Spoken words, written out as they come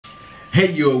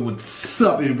Hey yo, what's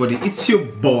up everybody? It's your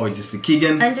boy Jesse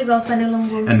Keegan and your girl Fanny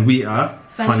and we are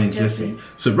Fanny and Jessy. Jessy.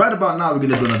 So right about now we're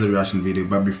gonna do another reaction video,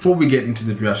 but before we get into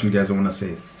the reaction, guys, I want to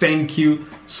say thank you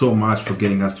so much for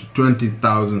getting us to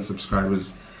 20,000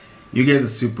 subscribers. You guys are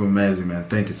super amazing, man.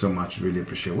 Thank you so much. Really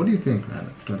appreciate it. What do you think,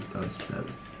 man? 20,000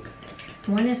 subscribers.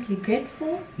 I'm honestly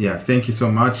grateful. Yeah, thank you so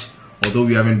much. Although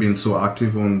we haven't been so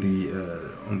active on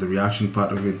the reaction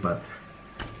part of it, but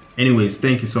anyways,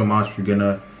 thank you so much.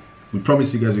 We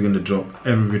promise you guys we're gonna drop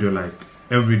every video like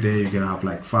every day. You're gonna have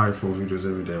like 4 videos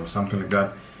every day or something like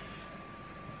that.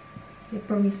 You're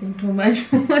promising too much.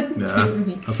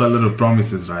 That's a little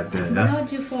promises right there. But how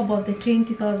do you feel about the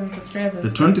 20,000 subscribers?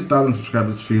 The 20,000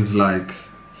 subscribers feels like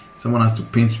someone has to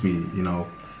pinch me, you know,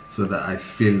 so that I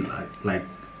feel like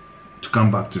to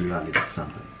come back to reality or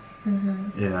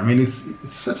something. Yeah, I mean it's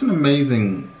such an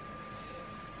amazing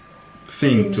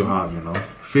thing to have, you know,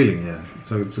 feeling. Yeah,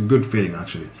 so it's a good feeling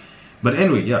actually. But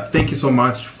anyway, yeah, thank you so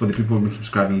much for the people who've been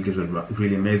subscribing. You guys are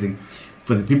really amazing.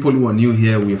 For the people who are new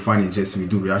here, we are Fanny&jessy. We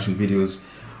do reaction videos.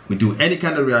 We do any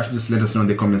kind of reaction. Just let us know in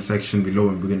the comment section below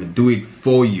and we're going to do it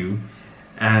for you.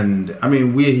 And I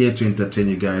mean, we're here to entertain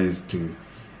you guys, to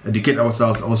educate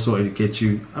ourselves, also educate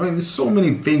you. I mean, there's so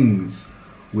many things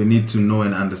we need to know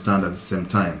and understand at the same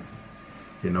time.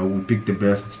 You know, we pick the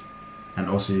best and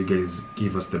also you guys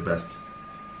give us the best.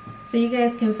 So you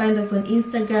guys can find us on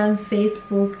Instagram,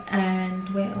 Facebook, and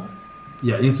where else?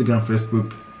 Yeah, Instagram,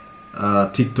 Facebook,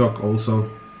 TikTok also.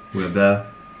 We're there.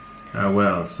 Where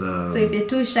else? So if you're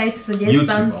too shy to suggest YouTube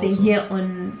something also here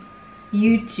on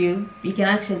YouTube, you can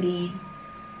actually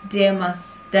DM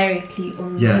us directly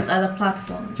on these other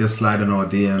platforms. Just slide on our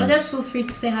DMs. Or just feel free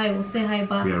to say hi. We'll say hi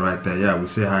back. We are right there. Yeah, we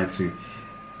say hi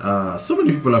to. So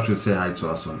many people actually say hi to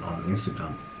us on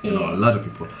Instagram. You know, a lot of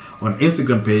people on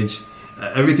Instagram page.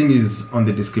 Everything is on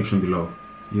the description below.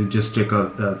 You just check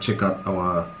out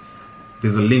our.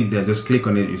 There's a link there. Just click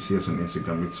on it. You see us on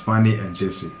Instagram. It's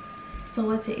Fanny&jessy. So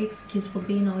what's your excuse for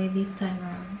being away this time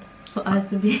around? For us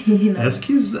to be, you know.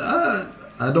 Excuse? I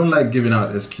don't like giving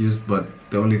out excuse, but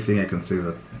the only thing I can say is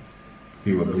that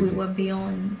we were busy. We were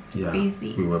beyond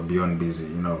busy. We were beyond busy.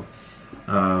 You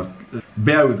know.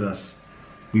 Bear with us.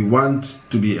 We want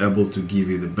to be able to give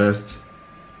you the best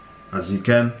as you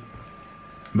can.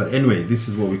 But anyway, this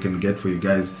is what we can get for you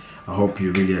guys. I hope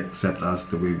you really accept us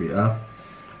the way we are,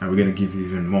 and we're gonna give you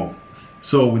even more.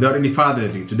 So without any further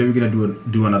ado, today we're gonna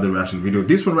do another reaction video.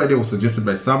 This one right here was suggested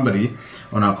by somebody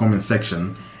on our comment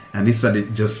section, and he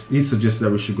suggested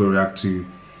that we should go react to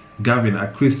Gavin,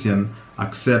 a Christian,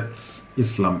 accepts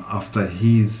Islam after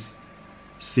his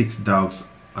 6 doubts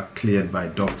are cleared by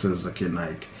Dr. Zakir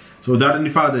Naik. So without any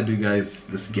further ado, guys,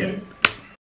 let's get it.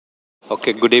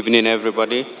 Okay, good evening,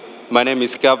 everybody. My name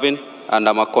is Gavin, and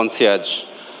I'm a concierge.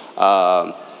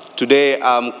 Today,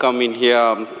 I'm coming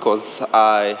here because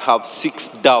I have 6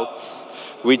 doubts,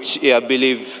 which I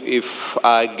believe if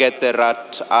I get the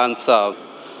right answer,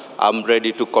 I'm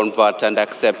ready to convert and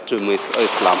accept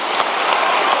Islam.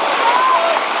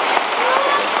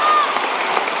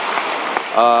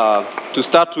 To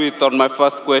start with, on my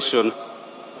first question,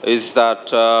 is that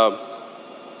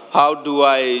how do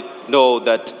I know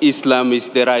that Islam is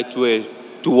the right way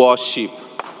to worship?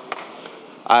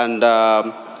 And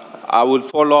I will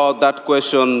follow that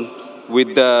question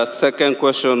with the second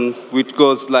question, which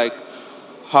goes like,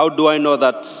 how do I know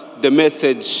that the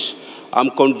message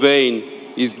I'm conveying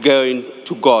is going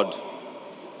to God?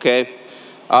 Okay.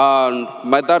 And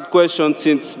my third question,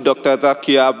 since Dr.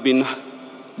 Zakir, I've been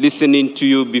listening to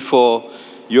you before,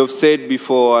 you have said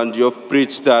before and you have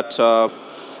preached that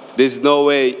there's no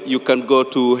way you can go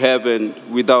to heaven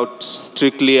without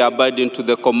strictly abiding to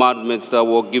the commandments that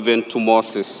were given to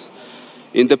Moses.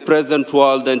 In the present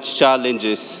world and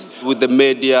challenges with the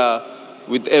media,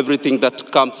 with everything that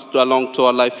comes along to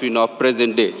our life in our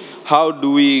present day, how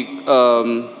do we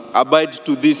abide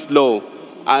to this law?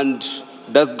 And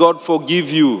does God forgive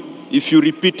you if you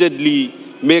repeatedly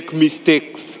make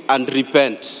mistakes and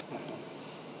repent?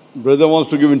 Brother wants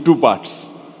to give in 2 parts.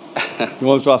 He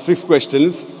wants to ask 6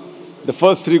 questions. The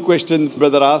first 3 questions,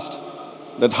 brother asked,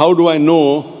 that how do I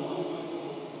know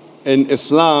in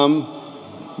Islam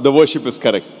the worship is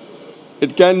correct?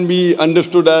 It can be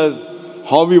understood as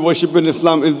how we worship in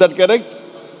Islam, is that correct?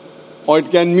 Or it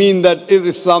can mean that is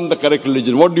Islam the correct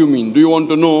religion? What do you mean? Do you want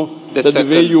to know that the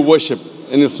way you worship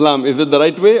in Islam, is it the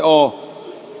right way, or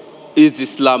is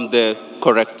Islam the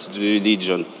correct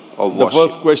religion of worship? The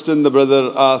first question the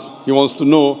brother asked, he wants to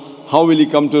know how will he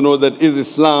come to know that is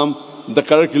Islam the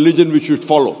correct religion we should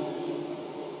follow?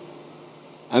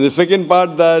 And the second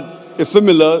part that is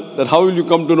similar, that how will you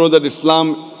come to know that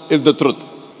Islam is the truth?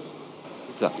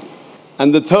 Exactly.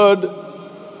 And the third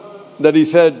that he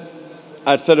said,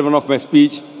 I said in one of my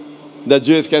speech, that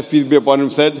JSK, peace be upon him,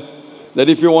 said that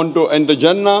if you want to enter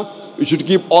Jannah, you should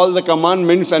keep all the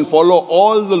commandments and follow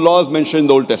all the laws mentioned in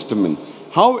the Old Testament.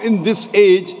 How in this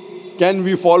age can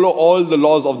we follow all the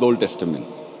laws of the Old Testament?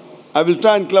 I will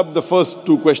try and club the first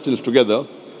two questions together.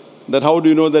 That how do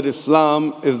you know that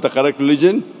Islam is the correct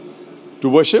religion to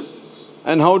worship?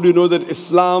 And how do you know that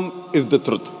Islam is the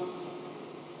truth?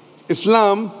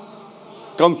 Islam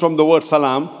comes from the word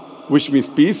salam, which means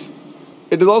peace.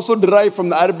 It is also derived from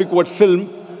the Arabic word silm,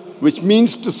 which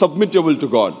means to submit your will to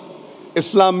God.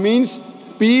 Islam means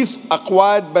peace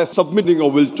acquired by submitting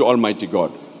your will to Almighty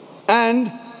God.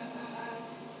 And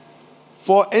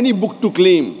for any book to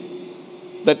claim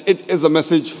that it is a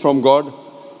message from God,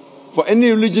 for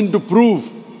any religion to prove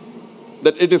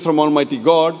that it is from Almighty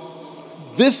God,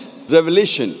 this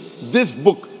revelation, this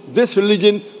book, this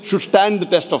religion should stand the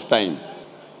test of time.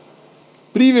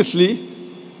 Previously,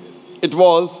 it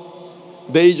was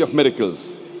the age of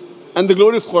miracles. And the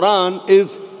glorious Quran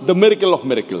is the miracle of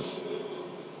miracles.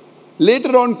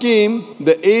 Later on came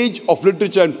the age of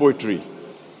literature and poetry.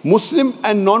 Muslim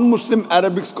and non-Muslim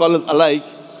Arabic scholars alike,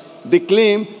 they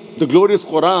claim the glorious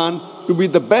Quran to be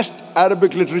the best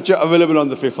Arabic literature available on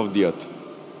the face of the earth.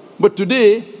 But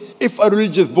today, if a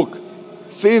religious book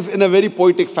says in a very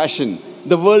poetic fashion,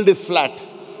 the world is flat,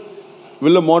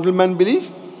 will a mortal man believe?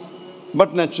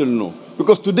 But natural, no.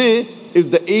 Because today is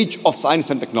the age of science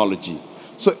and technology.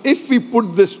 So if we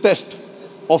put this test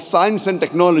of science and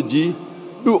technology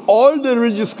to all the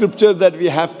religious scriptures that we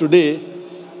have today,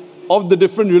 of the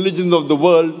different religions of the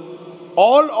world,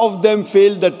 all of them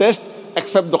fail the test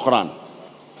except the Quran.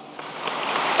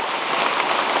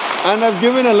 And I've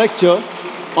given a lecture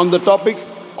on the topic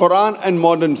Quran and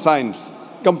modern science,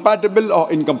 compatible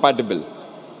or incompatible.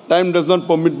 Time does not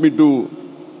permit me to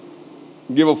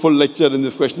give a full lecture in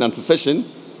this question and answer session.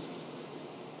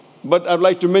 But I'd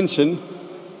like to mention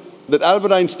that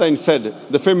Albert Einstein said,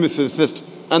 the famous physicist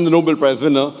and the Nobel Prize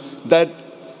winner, that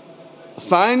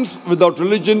science without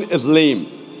religion is lame,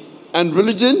 and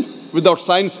religion without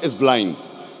science is blind.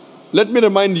 Let me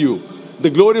remind you, the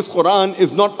glorious Quran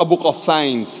is not a book of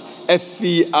science,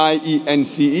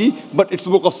 S-C-I-E-N-C-E, but it's a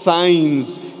book of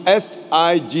signs,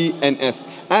 S-I-G-N-S.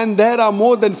 And there are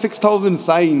more than 6,000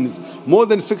 signs, more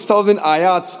than 6,000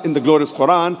 ayats in the glorious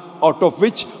Quran, out of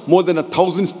which more than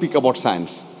 1,000 speak about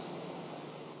science.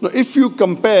 Now, if you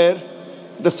compare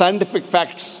the scientific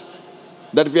facts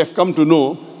that we have come to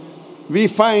know, we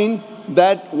find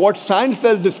that what science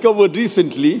has discovered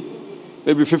recently,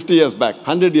 maybe 50 years back,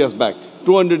 100 years back,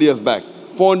 200 years back,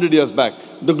 400 years back,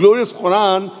 the glorious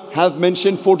Quran has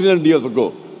mentioned 1400 years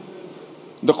ago.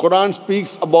 The Quran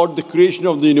speaks about the creation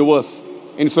of the universe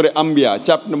in Surah Anbiya,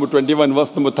 chapter number 21,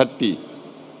 verse number 30.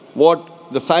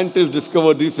 What the scientists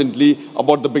discovered recently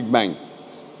about the Big Bang.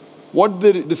 What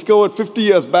they discovered 50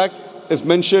 years back is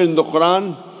mentioned in the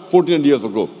Quran 1400 years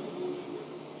ago.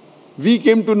 We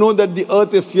came to know that the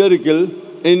earth is spherical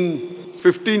in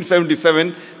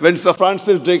 1577 when Sir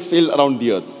Francis Drake sailed around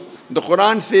the earth. The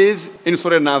Quran says in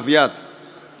Surah Naziyat,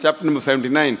 chapter number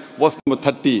 79, verse number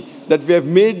 30, that we have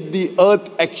made the earth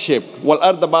egg-shaped,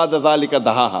 وَالْأَرْضَ بَعْدَ ذَلِكَ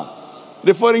دَهَاهَا,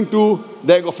 referring to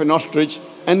the egg of an ostrich,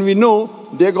 and we know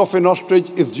the egg of an ostrich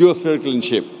is geospherical in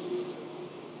shape.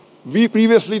 We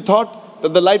previously thought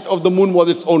that the light of the moon was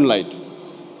its own light.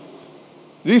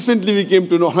 Recently we came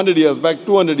to know 100 years back,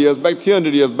 200 years back,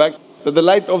 300 years back, that the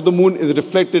light of the moon is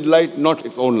reflected light, not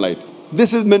its own light.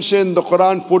 This is mentioned in the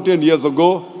Quran 14 years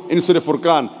ago in Surah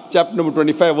Furqan, chapter number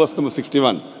 25, verse number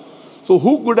 61. So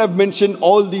who could have mentioned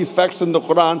all these facts in the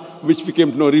Quran which we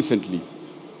came to know recently?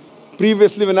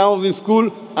 Previously, when I was in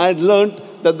school, I had learned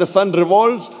that the sun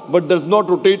revolves but does not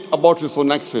rotate about its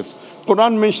own axis.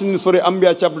 Quran mentions in Surah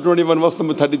Anbiya, chapter 21, verse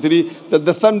number 33, that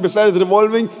the sun, besides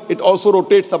revolving, it also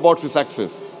rotates about its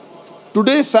axis.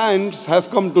 Today, science has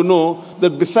come to know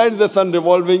that besides the sun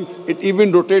revolving, it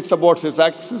even rotates about its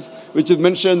axis, which is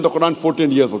mentioned in the Quran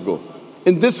 14 years ago.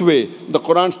 In this way, the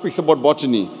Quran speaks about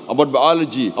botany, about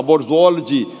biology, about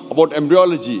zoology, about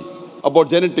embryology, about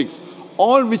genetics,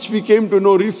 all which we came to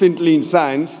know recently in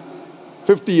science,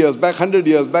 50 years back, 100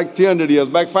 years back, 300 years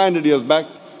back, 500 years back.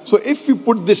 So if we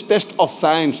put this test of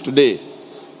science today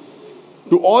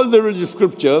to all the religious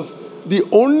scriptures, the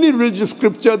only religious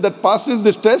scripture that passes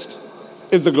this test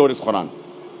is the glorious Quran.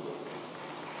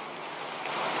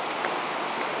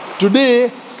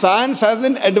 Today, science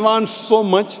hasn't advanced so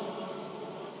much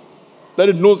that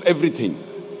it knows everything.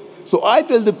 So I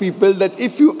tell the people that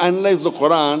if you analyze the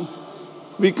Quran,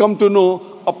 we come to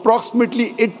know approximately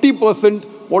 80%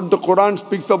 what the Quran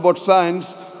speaks about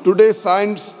science. Today,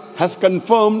 science has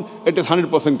confirmed it is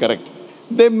 100% correct.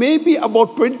 There may be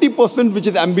about 20% which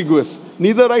is ambiguous,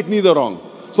 neither right, neither wrong.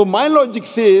 So my logic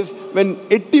says when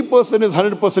 80% is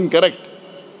 100% correct,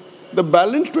 the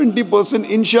balance 20%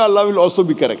 inshallah will also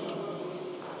be correct.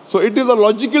 So it is a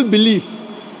logical belief.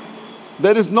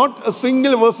 There is not a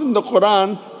single verse in the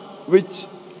Quran which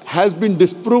has been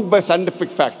disproved by scientific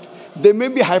fact. There may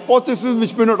be hypotheses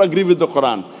which may not agree with the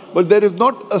Quran, but there is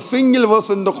not a single verse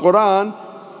in the Quran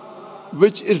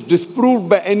which is disproved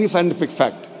by any scientific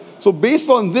fact. So based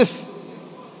on this,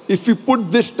 if we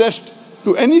put this test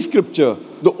to any scripture,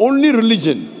 the only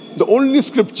religion, the only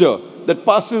scripture that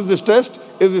passes this test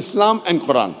is Islam and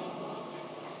Quran.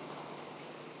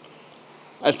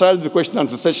 I started the question and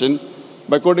answer session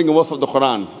by quoting a verse of the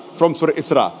Quran from Surah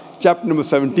Isra, chapter number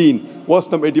 17, verse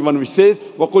number 81, which says,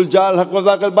 وَقُلْ جَاءَ الْحَقُّ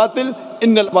وَزَهَقَ الْبَاطِلُ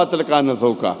إِنَّ الْبَاطِلَ كَانَ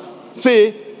زَهُوقًا.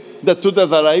 Say that truth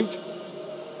has arrived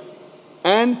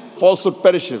and falsehood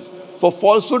perishes. For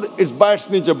falsehood is by its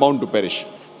nature bound to perish.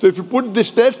 So if you put this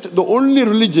test, the only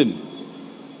religion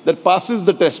that passes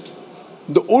the test,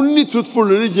 the only truthful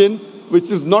religion which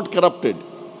is not corrupted,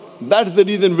 that's the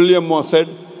reason William Moore said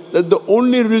that the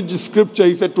only religious scripture,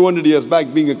 he said 200 years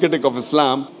back, being a critic of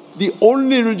Islam, the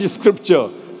only religious scripture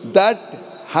that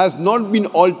has not been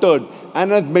altered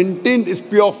and has maintained its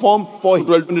pure form for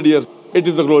 1200 years, it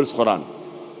is the glorious Quran.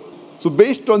 So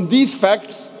based on these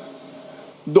facts,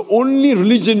 the only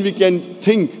religion we can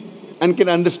think and can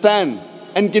understand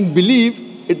and can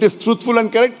believe it is truthful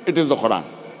and correct, it is the Quran.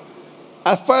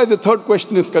 As far as the third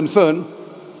question is concerned,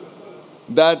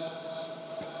 that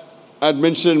I had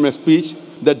mentioned in my speech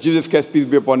that Jesus Christ, peace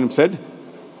be upon him, said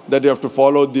that you have to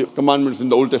follow the commandments in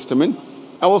the Old Testament.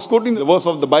 I was quoting the verse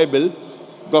of the Bible,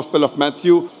 Gospel of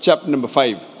Matthew, chapter number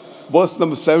 5, verse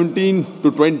number 17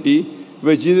 to 20,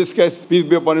 where Jesus Christ, peace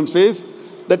be upon him, says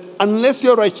that unless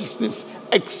your righteousness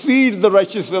exceeds the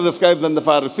righteousness of the scribes and the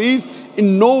Pharisees,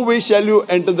 in no way shall you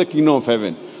enter the kingdom of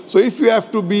heaven. So if you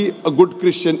have to be a good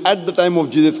Christian at the time of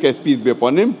Jesus Christ, peace be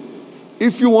upon him,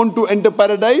 if you want to enter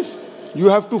paradise, you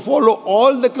have to follow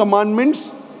all the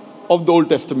commandments of the Old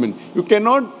Testament. You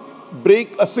cannot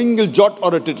break a single jot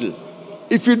or a tittle.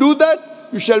 If you do that,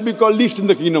 you shall be called least in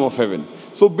the kingdom of heaven.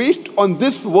 So based on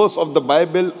this verse of the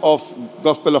Bible of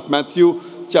Gospel of Matthew,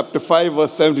 chapter 5,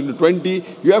 verse 17 to 20,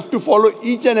 you have to follow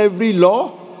each and every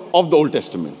law of the Old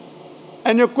Testament.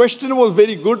 And your question was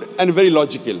very good and very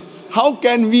logical. How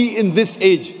can we in this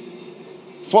age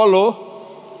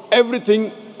follow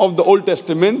everything of the Old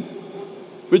Testament,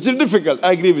 which is difficult?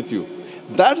 I agree with you.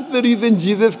 That's the reason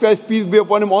Jesus Christ, peace be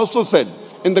upon him, also said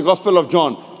in the Gospel of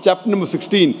John, chapter number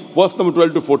 16, verse number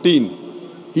 12 to 14.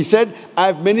 He said, I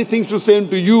have many things to say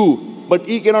unto you, but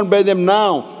ye cannot bear them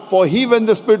now. For he, when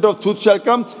the Spirit of truth shall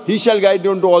come, he shall guide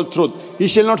you into all truth. He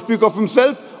shall not speak of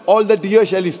himself, all that he hears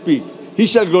shall he speak. He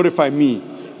shall glorify me.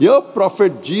 Your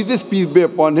prophet Jesus, peace be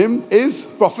upon him, is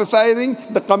prophesying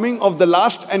the coming of the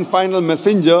last and final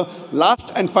messenger,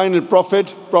 last and final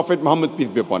prophet, Prophet Muhammad, peace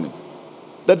be upon him.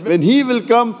 That when he will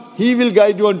come, he will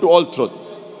guide you unto all truth.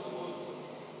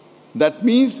 That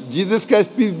means Jesus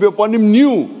Christ, peace be upon him,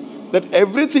 knew that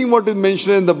everything what is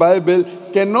mentioned in the Bible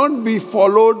cannot be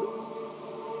followed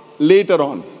later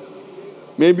on,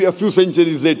 maybe a few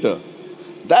centuries later.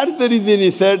 That's the reason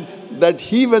he said that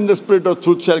he, when the Spirit of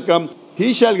truth shall come,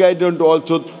 he shall guide you unto all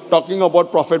truth, talking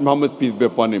about Prophet Muhammad, peace be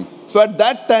upon him. So at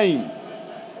that time,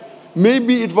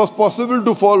 maybe it was possible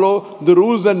to follow the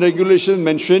rules and regulations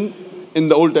mentioned in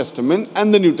the Old Testament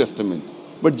and the New Testament.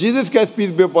 But Jesus Christ,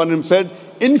 peace be upon him, said,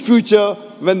 in future,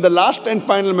 when the last and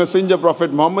final messenger,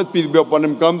 Prophet Muhammad, peace be upon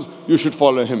him, comes, you should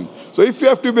follow him. So if you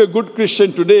have to be a good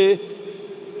Christian today,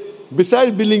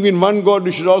 besides believing in one God,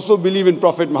 you should also believe in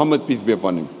Prophet Muhammad, peace be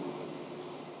upon him.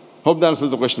 Hope that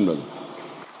answers the question, brother.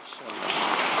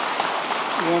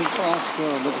 You want to ask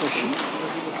the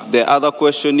question? The other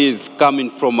question is, coming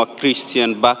from a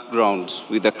Christian background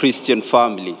with a Christian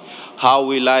family, how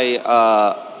will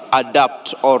I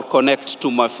adapt or connect to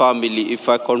my family if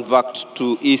I convert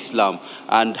to Islam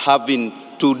and having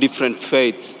two different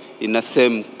faiths in the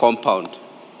same compound?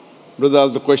 Brother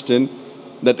asked the question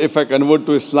that if I convert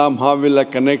to Islam, how will I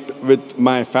connect with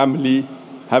my family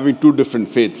having two different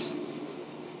faiths?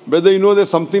 Brother, you know there's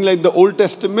something like the Old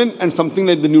Testament and something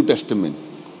like the New Testament.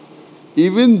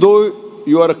 Even though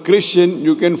you are a Christian,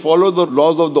 you can follow the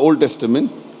laws of the Old Testament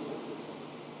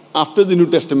after the New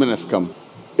Testament has come.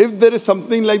 If there is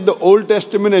something like the Old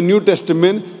Testament and New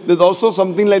Testament, there's also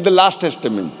something like the Last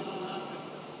Testament.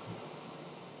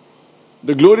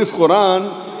 The glorious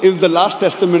Quran is the Last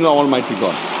Testament of Almighty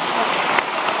God.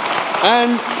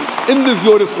 And in this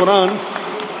glorious Quran,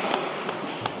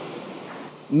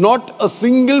 not a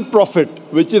single prophet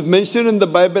which is mentioned in the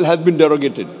Bible has been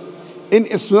derogated. in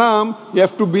Islam, you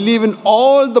have to believe in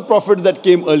all the prophets that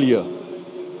came earlier.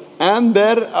 And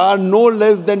there are no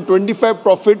less than 25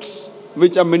 prophets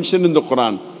which are mentioned in the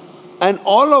Quran. And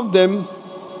all of them,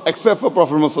 except for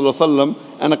Prophet Muhammad ﷺ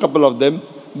and a couple of them,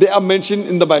 they are mentioned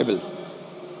in the Bible.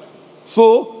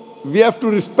 So we have to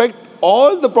respect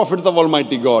all the prophets of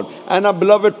Almighty God. And our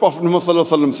beloved Prophet Muhammad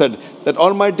ﷺ said that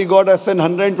Almighty God has sent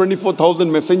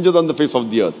 124,000 messengers on the face of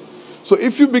the earth. So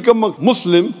if you become a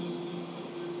Muslim,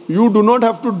 you do not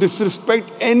have to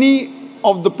disrespect any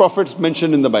of the prophets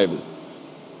mentioned in the Bible.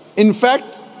 In fact,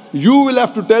 you will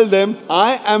have to tell them,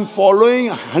 I am following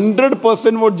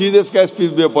 100% what Jesus Christ,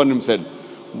 peace be upon him, said.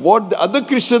 What the other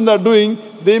Christians are doing,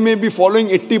 they may be following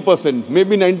 80%,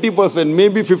 maybe 90%,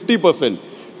 maybe 50%.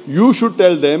 You should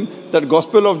tell them that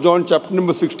Gospel of John chapter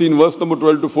number 16 verse number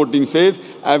 12 to 14 says,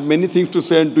 I have many things to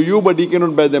say unto you, but ye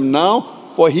cannot bear them now.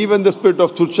 For he, when the Spirit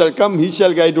of truth shall come, he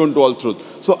shall guide you unto all truth.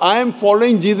 So I am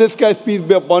following Jesus Christ, peace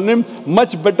be upon him,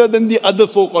 much better than the other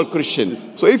so-called Christians.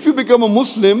 So if you become a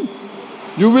Muslim,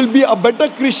 you will be a better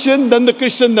Christian than the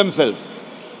Christians themselves.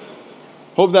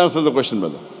 Hope that answers the question,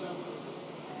 brother.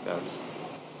 Yes.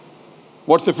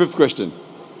 What's the fifth question?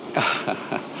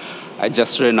 I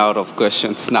just ran out of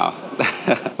questions now.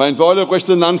 Fine, so all your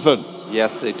questions answered.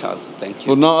 Yes, it has. Thank you.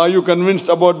 So now are you convinced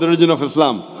about the religion of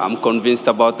Islam? I'm convinced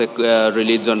about the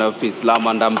religion of Islam,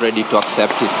 and I'm ready to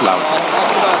accept Islam.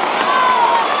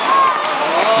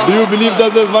 Do you believe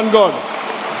that there is one God?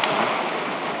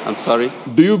 I'm sorry?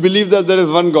 Do you believe that there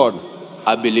is one God?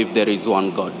 I believe there is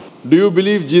one God. Do you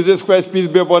believe Jesus Christ, peace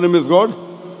be upon him, is God?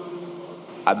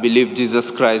 I believe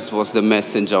Jesus Christ was the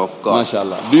messenger of God.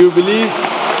 MashaAllah. Do you believe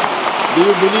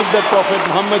that Prophet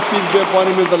Muhammad, peace be upon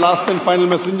him, is the last and final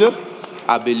messenger?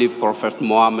 I believe Prophet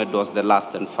Muhammad was the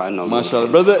last and final messenger.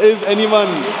 MashaAllah. Brother, is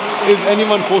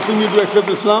anyone forcing you to accept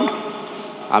Islam?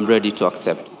 I'm ready to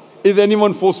accept. Is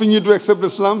anyone forcing you to accept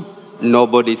Islam?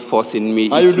 Nobody is forcing me.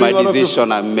 Are it's my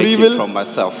decision I'm making from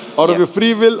myself. Out of your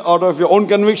free will, out of your own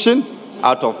conviction?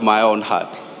 Out of my own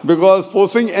heart. Because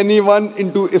forcing anyone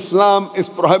into Islam is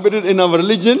prohibited in our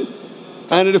religion,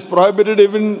 and it is prohibited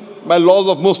even by laws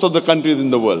of most of the countries in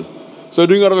the world. So you're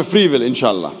doing it out of a free will,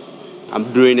 inshallah.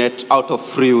 I'm doing it out of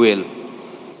free will.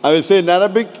 I will say in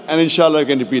Arabic, and inshallah I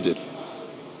can repeat it.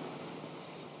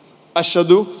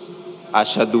 Ashhadu.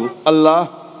 Ashhadu. Allah.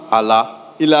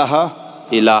 Allah. Ilaha.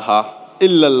 Ilaha.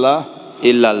 Illallah.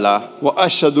 Illallah. Wa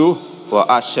ashhadu. Wa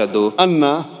ashhadu.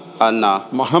 Anna.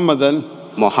 Muhammadan.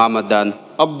 Muhammadan.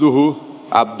 Abduhu.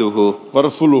 Abduhu. Wa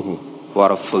rasuluhu. Wa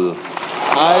rasuluhu.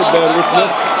 I bear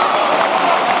witness.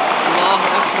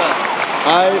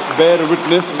 I bear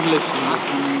witness.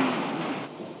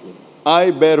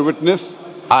 I bear witness.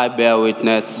 I bear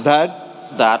witness.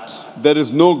 That there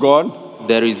is no God.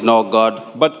 There is no God.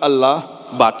 But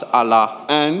Allah. But Allah.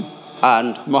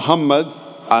 And Muhammad.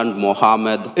 And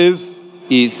Muhammad is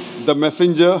the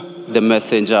messenger. The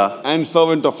messenger. And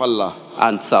servant of Allah.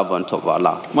 And servant of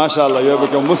Allah. MashaAllah, you have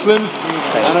become Muslim.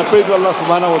 And I pray to Allah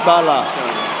subhanahu wa ta'ala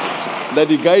that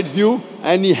He guides you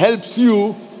and He helps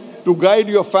you to guide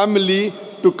your family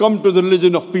to come to the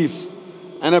religion of peace.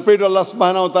 And I pray to Allah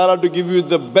subhanahu wa ta'ala to give you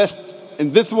the best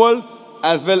in this world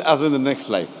as well as in the next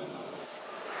life.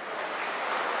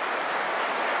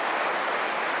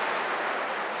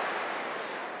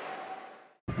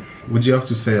 What do you have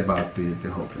to say about the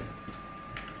whole thing?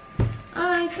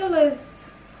 It's always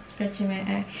scratching my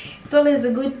eye. It's always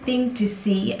a good thing to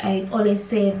see. I always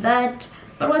say that.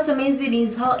 But what's amazing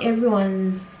is how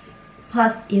everyone's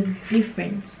path is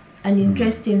different and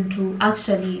interesting to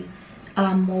actually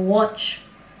watch.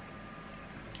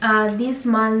 This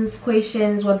man's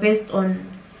questions were based on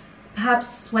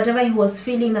perhaps whatever he was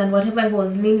feeling and whatever he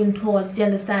was leaning towards. Do you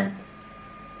understand?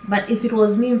 But if it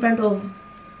was me in front of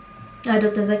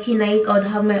Dr. Zakir Naik, I would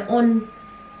have my own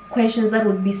questions that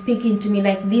would be speaking to me.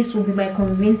 Like, this would be my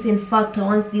convincing factor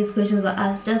once these questions are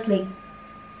asked. Just like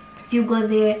if you go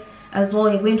there as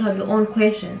well, you're going to have your own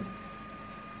questions.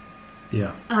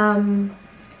 Yeah.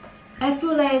 I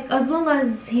feel like as long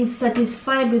as he's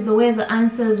satisfied with the way the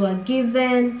answers were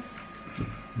given,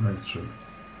 very true,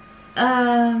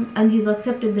 and he's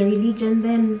accepted the religion,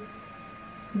 then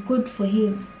good for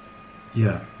him.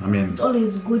 Yeah, I mean, it's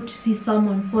always good to see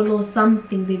someone follow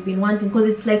something they've been wanting, because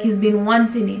it's like he's been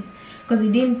wanting it, because he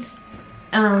didn't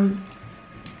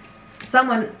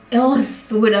someone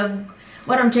else would have,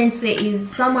 what I'm trying to say is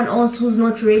someone else who's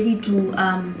not ready to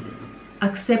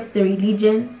accept the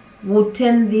religion would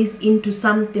turn this into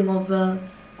something of a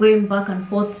going back and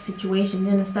forth situation.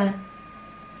 You understand?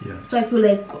 Yeah. So I feel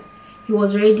like he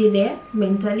was already there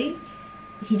mentally.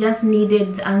 He just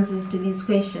needed the answers to these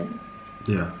questions.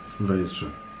 Yeah, very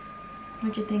true.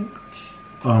 What do you think?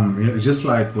 you know, just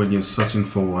like when you're searching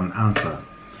for an answer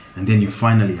and then you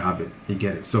finally have it, you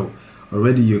get it. So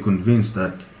already you're convinced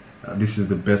that this is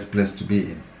the best place to be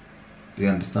in. Do you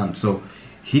understand? So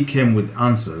he came with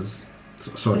answers,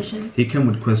 he came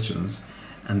with questions,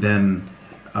 and then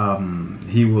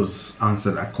he was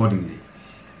answered accordingly.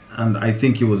 And I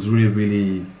think he was really,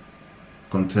 really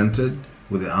contented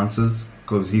with the answers,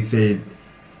 because he said,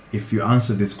 if you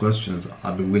answer these questions,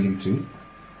 I'll be willing to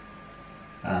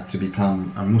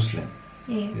become a Muslim.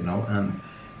 You know. And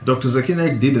Dr. Zakir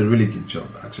Naik did a really good job,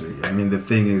 actually. I mean, the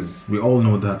thing is, we all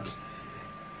know that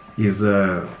he's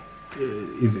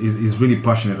really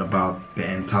passionate about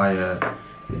the entire,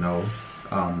 you know,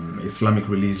 Islamic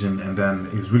religion, and then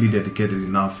he's really dedicated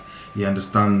enough. He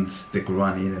understands the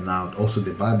Quran in and out, also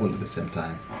the Bible at the same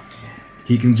time.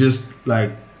 He can just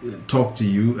like talk to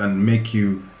you and make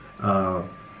you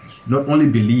not only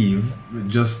believe,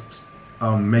 just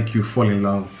make you fall in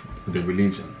love with the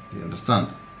religion. You understand?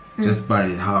 Just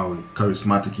by how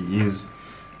charismatic he is,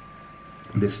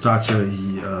 the stature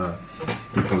he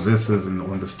possesses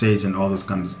on the stage, and all those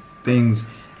kinds of things.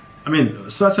 I mean,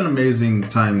 such an amazing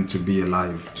time to be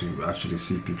alive, to actually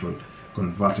see people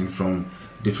converting from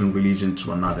different religion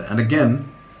to another. And again,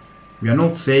 we are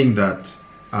not saying that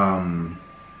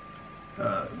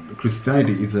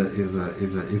Christianity is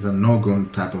a no-go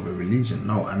type of a religion.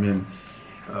 No, I mean,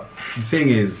 the thing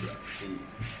is,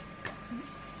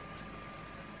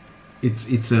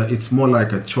 it's more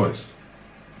like a choice.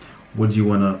 What do you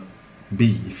want to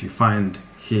be? If you find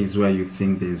here's where you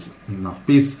think there's enough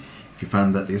peace, if you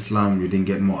find that Islam you didn't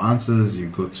get more answers, you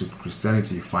go to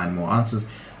Christianity, you find more answers.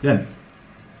 Then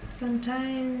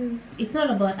sometimes it's not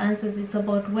about answers, it's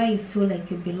about where you feel like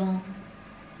you belong.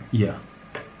 Yeah,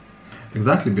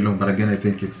 exactly, belong. But again, I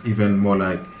think it's even more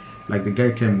like the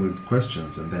guy came with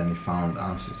questions and then he found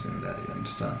answers in there. You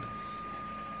understand?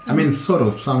 I mean, sort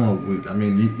of, somewhat with, I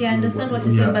mean... I understand what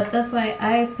you're saying, but that's why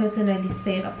I personally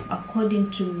said, according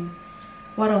to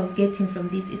what I was getting from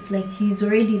this, it's like he's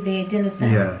already there, do you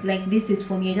understand? Yeah. Like, this is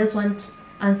for me, I just want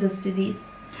answers to this.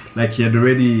 Like, he had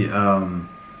already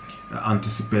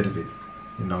anticipated it,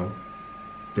 you know?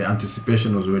 The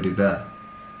anticipation was already there.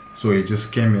 So he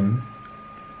just came in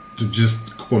to just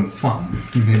confirm,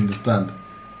 you understand?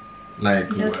 Like...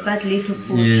 just that little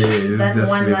push, that just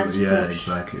one last push. Yeah,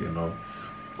 exactly, you know?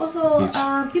 Also,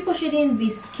 people shouldn't be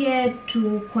scared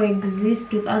to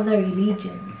coexist with other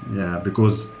religions. Yeah,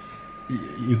 because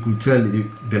you could tell,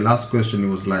 the last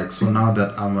question was like, so now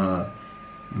that I'm a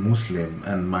Muslim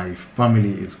and my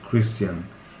family is Christian,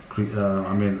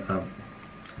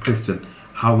 Christian,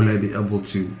 how will I be able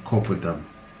to cope with them?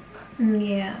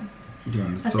 Yeah.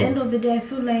 At the end of the day, I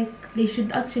feel like they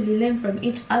should actually learn from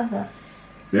each other.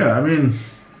 Yeah, I mean...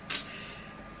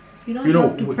 You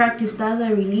don't have to practice the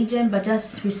other religion, but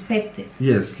just respect it.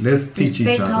 Yes, let's teach each other.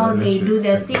 Respect how they do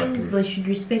their things. They should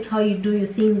respect how you do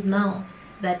your things now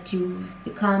that you've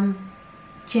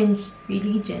changed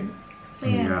religions. So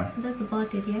yeah, that's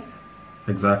about it. Yeah.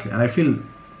 Exactly, and I feel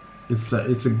it's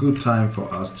a good time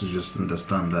for us to just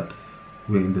understand that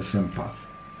we're in the same path.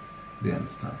 Do you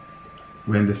understand?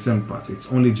 We're in the same path.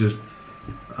 It's only just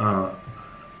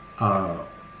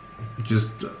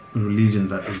religion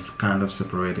that is kind of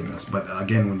separating us. But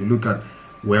again, when you look at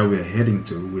where we're heading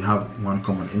to, we have one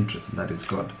common interest, and that is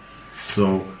God.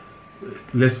 So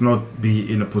let's not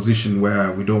be in a position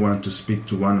where we don't want to speak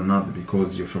to one another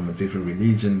because you're from a different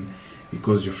religion,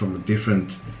 because you're from a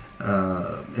different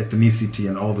ethnicity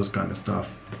and all those kind of stuff.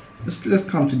 Let's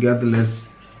come together,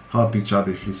 let's help each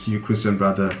other. If you see your Christian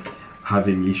brother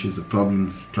having issues or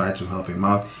problems, try to help him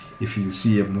out. If you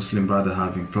see a Muslim brother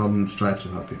having problems, try to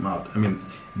help him out. I mean,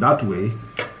 that way,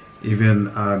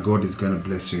 even God is going to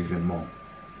bless you even more.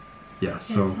 Yeah,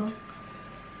 so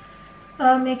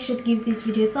make sure to give this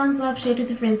video a thumbs up, share it with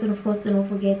your friends, and of course, don't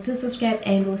forget to subscribe,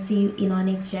 and we'll see you in our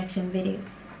next reaction video.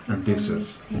 And this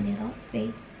is...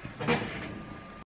 Bye.